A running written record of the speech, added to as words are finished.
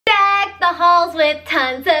the halls with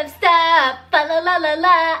tons of stuff. Fa la la la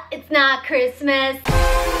la, it's not Christmas.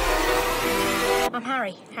 I'm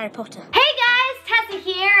Harry Potter. Hey guys, Tessa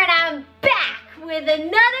here, and I'm back with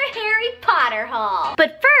another Harry Potter haul.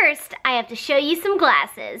 But first, I have to show you some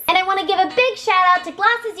glasses. And I want to give a big shout out to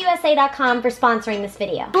GlassesUSA.com for sponsoring this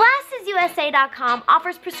video. GlassesUSA.com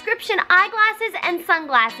offers prescription eyeglasses and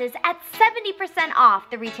sunglasses at 70% off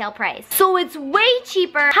the retail price. So it's way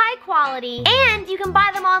cheaper, high quality, and you can buy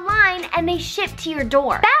them online and they ship to your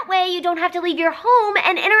door. That way you don't have to leave your home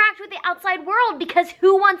and interact with the outside world, because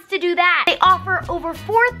who wants to do that? They offer over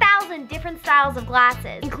 4,000 different styles of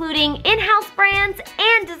glasses, including in-house brands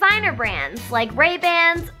and designer brands like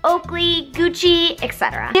Ray-Bans, Oakley, Gucci,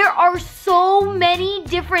 etc. There are so many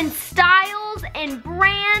different styles and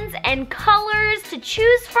brands and colors to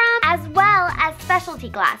choose from, as well as specialty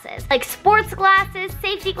glasses like sports glasses,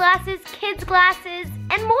 safety glasses, kids glasses,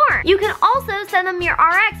 and more. You can also send them your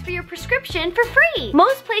RX for your prescription for free.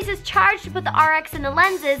 Most places charge to put the RX in the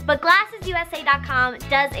lenses, but GlassesUSA.com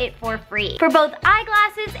does it for free for both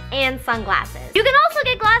eyeglasses and sunglasses. You can also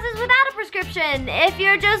get glasses without a prescription if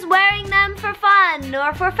you're just wearing them for fun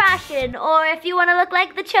or for fashion, or if you want to look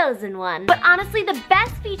like the chosen one. But honestly, the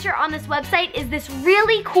best feature on this website is this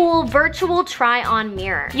really cool virtual try-on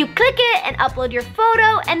mirror. You click it and upload your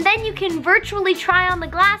photo, and then you can virtually try on the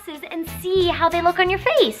glasses and see how they look on your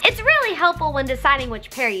face. It's really helpful when deciding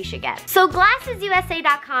which pair you should get. So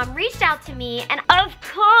GlassesUSA.com reached out to me, and of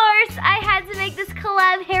course I had to make this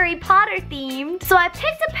collab Harry Potter themed. So I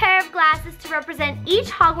picked a pair of glasses to represent each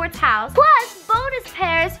Hogwarts house, plus bonus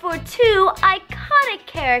pairs for 2 iconic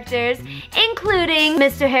characters, including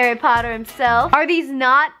Mr. Harry Potter himself. Are these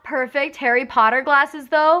not perfect Harry Potter glasses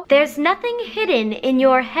though? There's nothing hidden in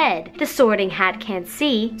your head the Sorting Hat can't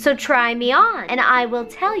see, so try me on and I will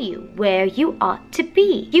tell you where you ought to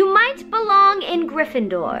be. You might belong in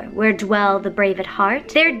Gryffindor, where dwell the brave at heart.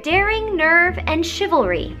 Their daring, nerve, and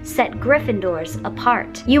chivalry set Gryffindors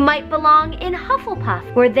apart. You might belong in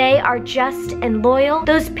Hufflepuff, where they are just and loyal.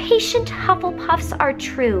 Those patient Hufflepuffs are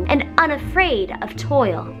true and unafraid of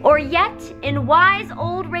toil. Or yet in wise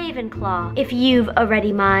old Ravenclaw, if you've a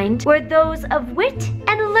ready mind, where those of wit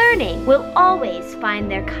and learning will always find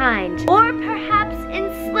their kind. Or perhaps in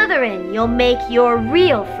Slytherin you'll make your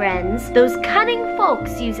real friends. Those cunning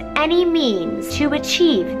folks use any means to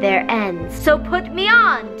achieve their ends. So put me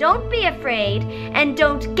on, don't be afraid, and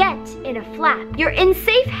don't get in a flap. You're in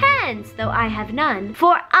safe hands, though I have none,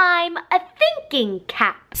 for I'm a thinking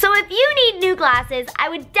cap. So if you need new glasses, I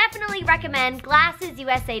would definitely recommend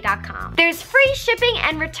GlassesUSA.com. There's free shipping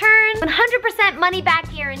and returns, 100% money back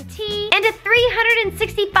guarantee, and a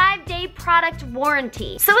 365-day product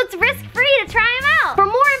warranty. So it's risk-free to try them out. For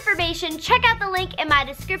more information, check out the link in my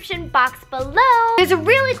description box below. There's a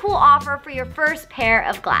really cool offer for your first pair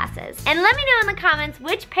of glasses. And let me know in the comments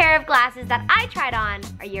which pair of glasses that I tried on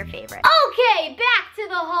are your favorite. Okay, back to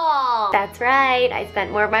the haul. That's right, I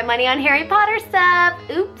spent more of my money on Harry Potter stuff.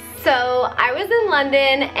 Oops. So I was in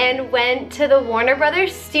London and went to the Warner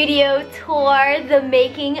Brothers studio tour, the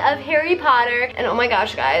making of Harry Potter, and oh my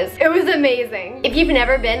gosh guys, it was amazing. If you've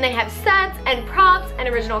never been, they have sets and props and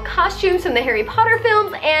original costumes from the Harry Potter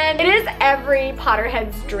films, and it is every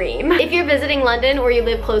Potterhead's dream. If you're visiting London or you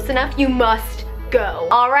live close enough, you must go.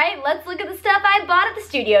 Alright, let's look at the stuff I bought at the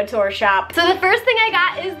studio tour shop. So the first thing I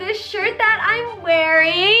got is this shirt that I'm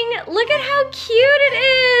wearing. Look at how cute it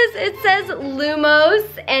is. It says LUMOS,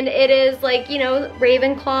 and it is like, you know,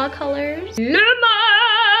 Ravenclaw colors. LUMOS!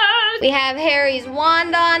 We have Harry's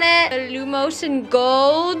wand on it, a LUMOS in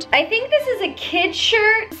gold. I think this is a kid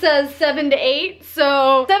shirt. It says 7 to 8,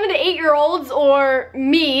 so 7 to 8-year-olds or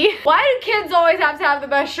me. Why do kids always have to have the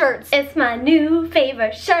best shirts? It's my new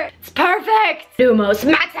favorite shirt. It's perfect. LUMOS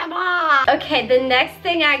Maxima. Okay, the next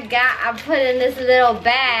thing I got, I put in this little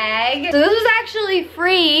bag. So this was actually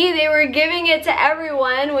free. They were giving it to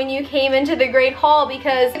everyone when you came into the Great Hall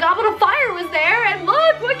because the Goblet of Fire was there, and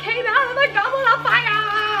look what came out of the Goblet of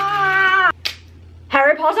Fire.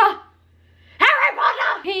 Harry Potter. Harry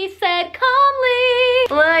Potter! He said calmly.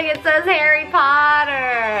 Look, it says Harry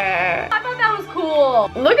Potter. I thought that was cool.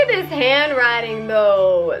 Look at this handwriting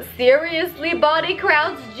though. Seriously, Body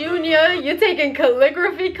Krauts Jr., you taking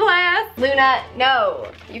calligraphy class? Luna, no.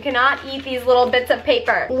 You cannot eat these little bits of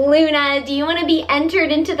paper. Luna, do you want to be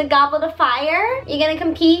entered into the Goblet of Fire? You gonna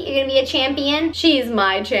compete? You're gonna be a champion? She's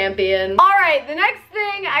my champion. Alright, the next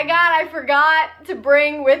thing I forgot to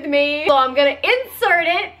bring with me. So I'm gonna insert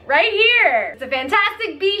it right here. It's a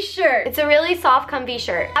Fantastic Beasts shirt. It's a really soft, comfy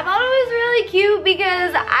shirt. I thought it was really cute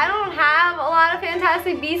because I don't have a lot of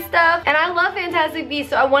Fantastic Beasts stuff, and I love Fantastic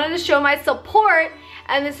Beasts, so I wanted to show my support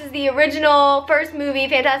and this is the original first movie,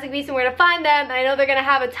 Fantastic Beasts and Where to Find Them, and I know they're gonna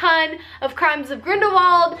have a ton of Crimes of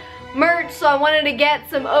Grindelwald merch, so I wanted to get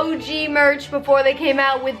some OG merch before they came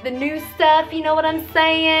out with the new stuff, you know what I'm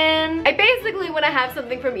saying? I basically want to have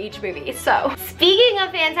something from each movie, so. Speaking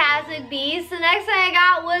of Fantastic Beasts, the next thing I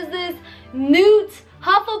got was this Newt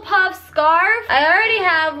Hufflepuff scarf. I already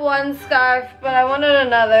have one scarf, but I wanted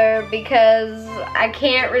another because I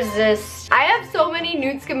can't resist. I have so many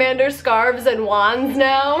Newt Scamander scarves and wands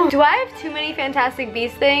now. Do I have too many Fantastic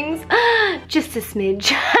Beasts things? Just a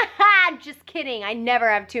smidge. Just kidding, I never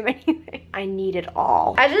have too many things. I need it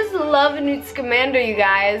all. I just love Newt Scamander, you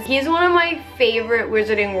guys. He's one of my favorite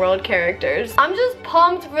Wizarding World characters. I'm just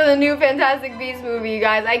pumped for the new Fantastic Beasts movie, you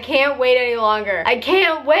guys. I can't wait any longer. I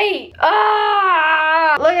can't wait.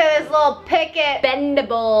 Ah! Look at this little Picket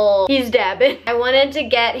bendable. He's dabbing. I wanted to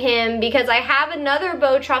get him because I have another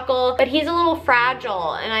Bowtruckle, but he's a little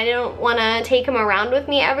fragile and I don't want to take him around with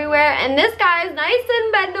me everywhere. And this guy's nice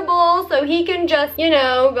and bendable, so he can just, you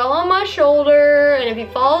know, go on my shoulder, and if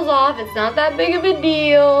he falls off, it's not that big of a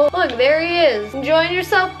deal. Look, there he is. Enjoying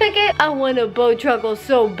yourself, Picket? I want a Bowtruckle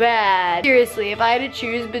so bad. Seriously, if I had to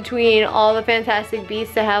choose between all the Fantastic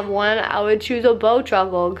Beasts to have one, I would choose a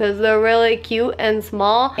Bowtruckle because they're really cute and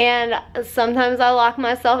small, and sometimes I lock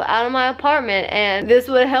myself out of my apartment, and this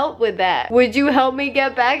would help with that. Would you help me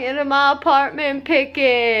get back into my apartment,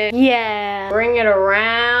 Picket? Yeah. Bring it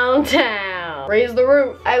around town. Raise the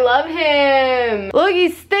roof. I love him. Look,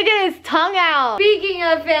 he's sticking his tongue out. Speaking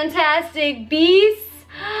of Fantastic Beasts,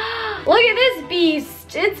 look at this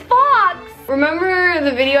beast. It's Fox. Remember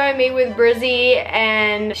the video I made with Brizzy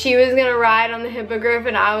and she was gonna ride on the hippogriff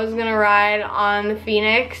and I was gonna ride on the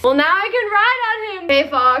phoenix? Well, now I can ride on him. Hey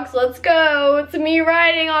Fox, let's go. It's me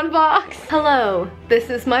riding on Fox. Hello, this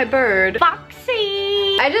is my bird,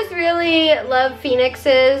 Foxy. I just really love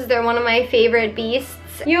phoenixes. They're one of my favorite beasts.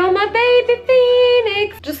 You're my baby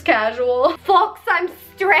phoenix. Just casual. Fox, I'm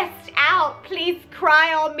stressed out. Please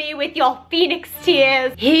cry on me with your phoenix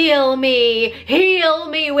tears. Heal me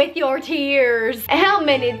with your tears. How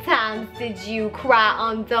many times did you cry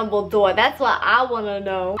on Dumbledore? That's what I wanna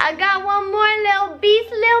know. I got one more little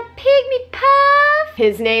beast, little pygmy puff.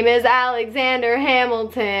 His name is Alexander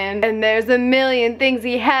Hamilton, and there's a million things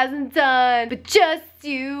he hasn't done, but just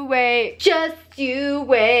you wait, just you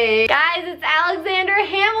wait. Guys, it's Alexander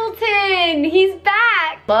Hamilton. He's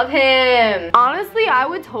back. Love him. Honestly, I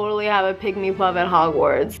would totally have a pygmy puff at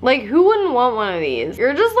Hogwarts. Like, who wouldn't want one of these?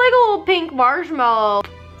 You're just like a little pink marshmallow.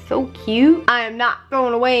 So cute. I am not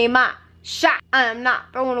throwing away my shot. I am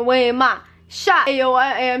not throwing away my shot. Ayo,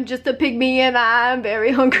 I am just a pygmy and I'm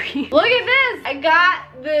very hungry. Look at this. I got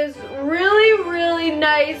this really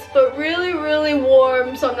nice but really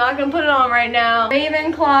warm, so I'm not gonna put it on right now,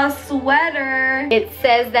 Ravenclaw sweater. It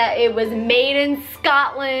says that it was made in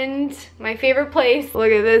Scotland, my favorite place.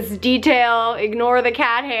 Look at this detail. Ignore the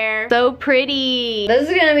cat hair. So pretty. This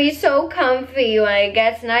is gonna be so comfy. When it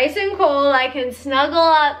gets nice and cold, I can snuggle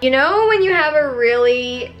up. You know when you have a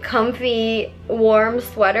really comfy warm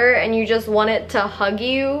sweater and you just want it to hug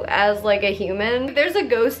you as like a human? If there's a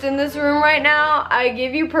ghost in this room right now, I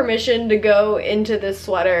give you permission to go into this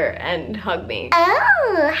sweater and hug me.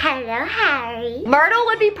 Oh, hello, Harry. Myrtle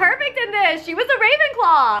would be perfect in this. She was a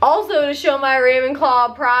Ravenclaw. Also, to show my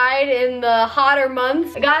Ravenclaw pride in the hotter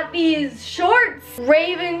months, I got these shorts.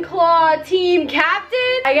 Ravenclaw team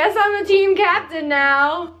captain. I guess I'm the team captain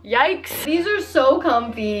now. Yikes. These are so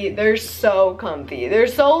comfy. They're so comfy. They're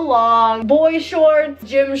so long. Boy shorts,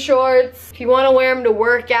 gym shorts. If you want to wear them to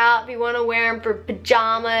work out, if you want to wear them for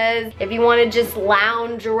pajamas, if you want to just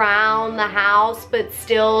lounge around the house but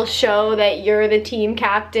still show that you're the team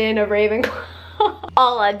captain of Ravenclaw.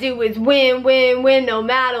 All I do is win no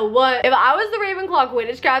matter what. If I was the Ravenclaw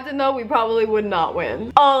Quidditch captain though, we probably would not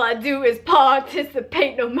win. All I do is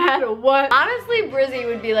participate no matter what. Honestly, Brizzy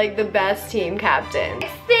would be like the best team captain.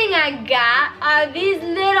 Next thing I got are these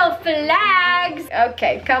little flags.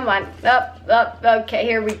 Okay, come on. Up. Okay,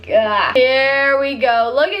 here we go. Here we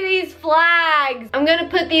go. Look at these flags. I'm gonna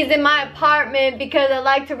put these in my apartment because I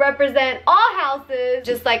like to represent all houses.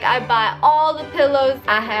 Just like I buy all the pillows,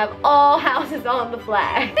 I have all houses on the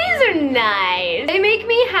flag. These are nice. They make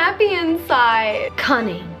me happy inside.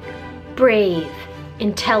 Cunning, brave,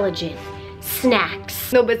 intelligent,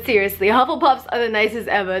 snacks. No, but seriously, Hufflepuffs are the nicest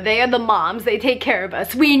ever. They are the moms. They take care of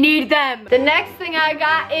us. We need them. The next thing I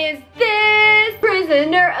got is this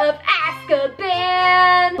Prisoner of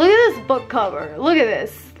Azkaban. Look at this book cover. Look at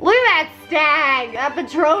this. Look at that stag, that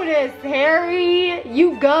Patronus. Harry,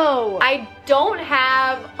 you go. I don't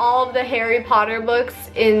have all of the Harry Potter books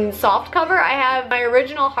in soft cover. I have my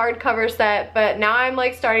original hardcover set, but now I'm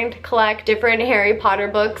like starting to collect different Harry Potter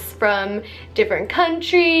books from different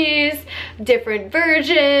countries, different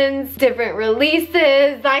versions, different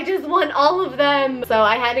releases. I just want all of them. So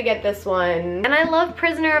I had to get this one. And I love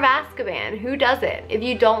Prisoner of Azkaban. Who doesn't? If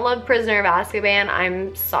you don't love Prisoner of Azkaban,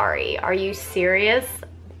 I'm sorry. Are you serious?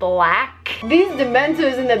 Black. These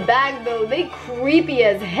Dementors in the bag though, they creepy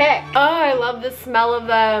as heck. Oh, I love the smell of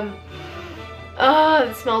them. Oh,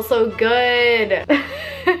 it smells so good.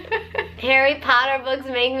 Harry Potter books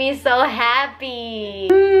make me so happy.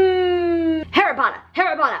 Harry Potter,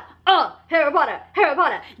 Harry Potter. Oh, Harry Potter, Harry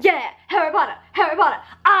Potter. Yeah, Harry Potter, Harry Potter.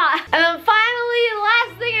 Ah. And then finally, the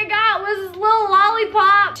last thing I got was this little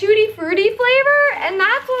lollipop Tutti Frutti flavor. And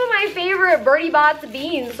that's one of my favorite Bertie Bott's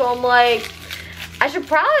beans. So I'm like, I should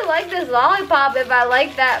probably like this lollipop if I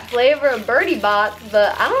like that flavor of Bertie Bott's,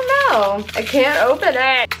 but I don't know. I can't open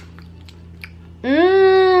it.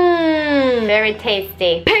 Mmm, very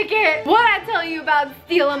tasty. Pick it! What'd I tell you about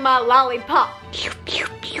stealing my lollipop? Pew, pew,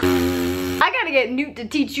 pew. I gotta get Newt to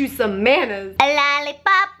teach you some manners. A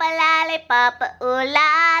lollipop, ooh,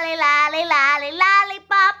 lolly, lolly, lolly,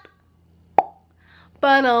 lollipop.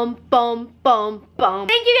 Ba-dum, bum, bum, bum.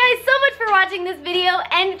 Thank you guys so much for watching this video,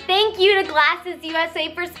 and thank you to Glasses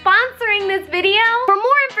USA for sponsoring this video. For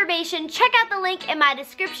more information, check out the link in my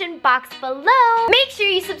description box below. Make sure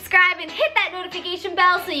you subscribe and hit that notification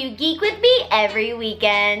bell so you geek with me every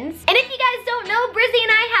weekend. And if you guys don't know, Brizzy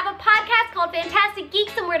and I have a podcast called Fantastic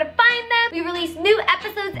Geeks and Where to Find Them. We release new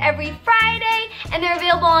episodes every Friday, and they're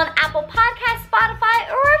available on Apple Podcasts, Spotify,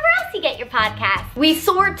 or wherever else you get your podcasts. We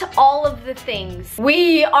sort all of the things.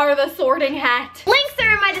 We are the sorting hat. Links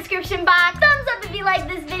are in my description box. Thumbs up if you like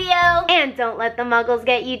this video. And don't let the muggles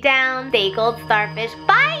get you down. Stay gold, starfish.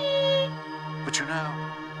 Bye! But you know,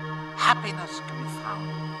 happiness can be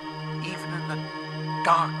found even in the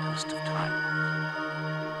darkest of times.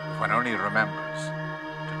 If one only remembers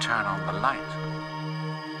to turn on the light.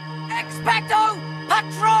 Expecto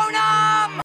Patronum!